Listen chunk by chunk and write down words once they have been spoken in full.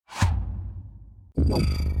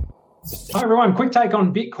Hi everyone, quick take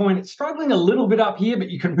on Bitcoin. It's struggling a little bit up here, but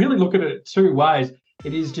you can really look at it two ways.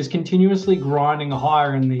 It is just continuously grinding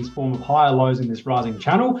higher in these form of higher lows in this rising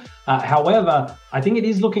channel. However, I think it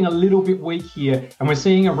is looking a little bit weak here, and we're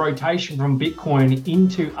seeing a rotation from Bitcoin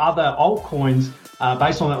into other altcoins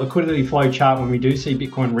based on that liquidity flow chart. When we do see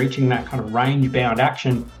Bitcoin reaching that kind of range bound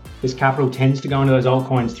action, this capital tends to go into those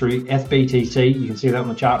altcoins through FBTC. You can see that on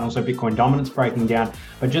the chart, and also Bitcoin dominance breaking down.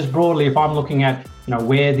 But just broadly, if I'm looking at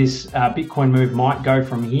where this Bitcoin move might go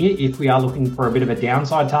from here, if we are looking for a bit of a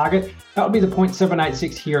downside target, that would be the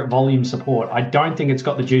 0.786 here at volume support. I don't think it's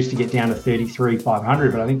got the juice to get down to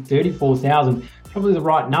 33,500, but I think 34,000 is probably the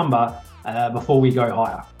right number before we go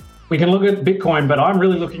higher. We can look at Bitcoin, but I'm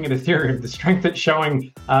really looking at Ethereum. The strength it's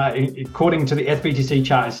showing, according to the FBTC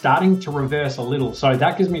chart, is starting to reverse a little. So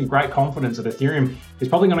that gives me great confidence that Ethereum is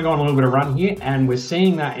probably going to go on a little bit of run here. And we're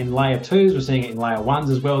seeing that in layer 2s. We're seeing it in layer 1s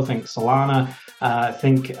as well. Think Solana,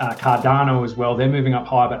 think Cardano as well. They're moving up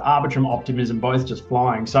high, but Arbitrum, Optimism, both just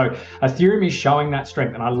flying. So Ethereum is showing that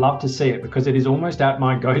strength, and I love to see it because it is almost at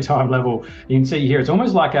my go time level. You can see here, it's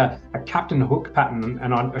almost like a Captain Hook pattern.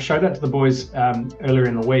 And I showed that to the boys earlier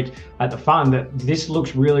in the week at the fund, that this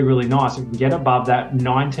looks really, really nice. If we can get above that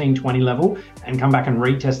 1920 level and come back and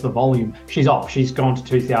retest the volume, she's off. She's gone to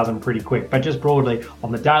 2000 pretty quick. But just broadly,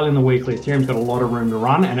 on the daily and the weekly, Ethereum's got a lot of room to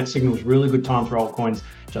run, and it signals really good times for altcoins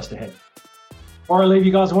just ahead. Before I leave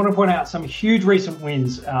you guys, I want to point out some huge recent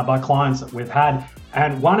wins by clients that we've had.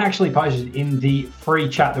 And one actually posted in the free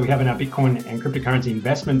chat that we have in our Bitcoin and cryptocurrency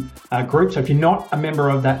investment group. So if you're not a member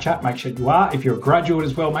of that chat, make sure you are. If you're a graduate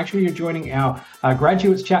as well, make sure you're joining our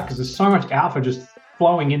graduates chat, because there's so much alpha just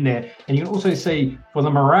flowing in there. And you can also see for the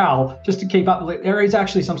morale, just to keep up, there is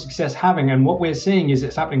actually some success having. And what we're seeing is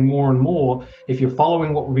it's happening more and more. If you're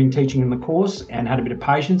following what we've been teaching in the course and had a bit of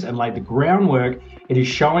patience and laid the groundwork, it is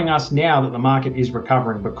showing us now that the market is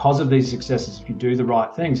recovering because of these successes if you do the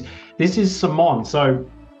right things. This is Simone. So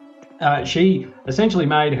she essentially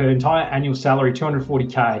made her entire annual salary,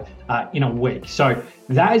 240K, in a week. So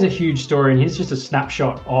that is a huge story. And here's just a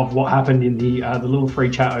snapshot of what happened in the little free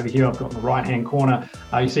chat over here I've got in the right-hand corner.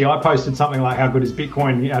 You see, I posted something like, how good is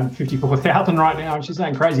Bitcoin? 54,000 right now. And she's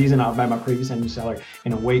saying, crazy, isn't it? I've made my previous annual salary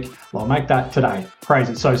in a week. Well, I'll make that today.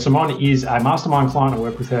 Crazy. So Simone is a mastermind client. I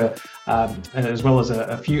work with her as well as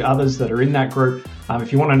a few others that are in that group.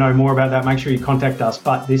 If you want to know more about that, make sure you contact us.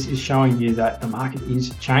 But this is showing you that the market is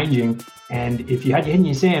changing. And if you had your head in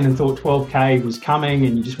your sand and thought 12K was coming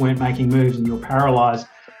and you just weren't making moves and you're paralyzed,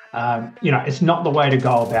 it's not the way to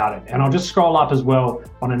go about it. And I'll just scroll up as well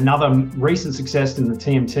on another recent success in the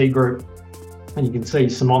TMT group. And you can see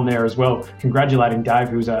Simone there as well, congratulating Dave,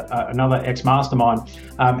 who's another ex-mastermind.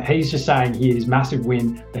 He's just saying here his massive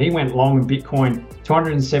win. He went long in Bitcoin,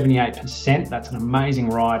 278%. That's an amazing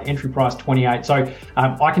ride. Entry price 28. So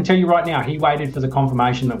I can tell you right now, he waited for the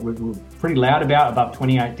confirmation that we were pretty loud about, above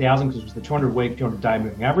 28,000, because it was the 200-week, 200-day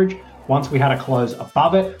moving average. Once we had a close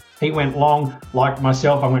above it, he went long. Like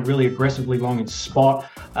myself, I went really aggressively long in spot,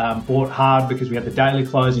 bought hard because we had the daily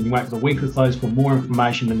close, and you wait for the weekly close for more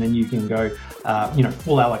information, and then you can go,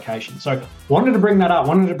 full allocation. So wanted to bring that up,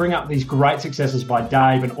 wanted to bring up these great successes by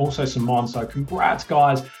Dave and also Simone. So congrats,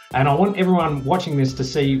 guys. And I want everyone watching this to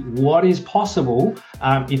see what is possible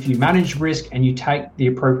if you manage risk and you take the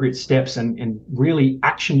appropriate steps and really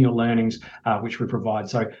action your learnings, which we provide.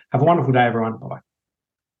 So have a wonderful day, everyone. Bye-bye.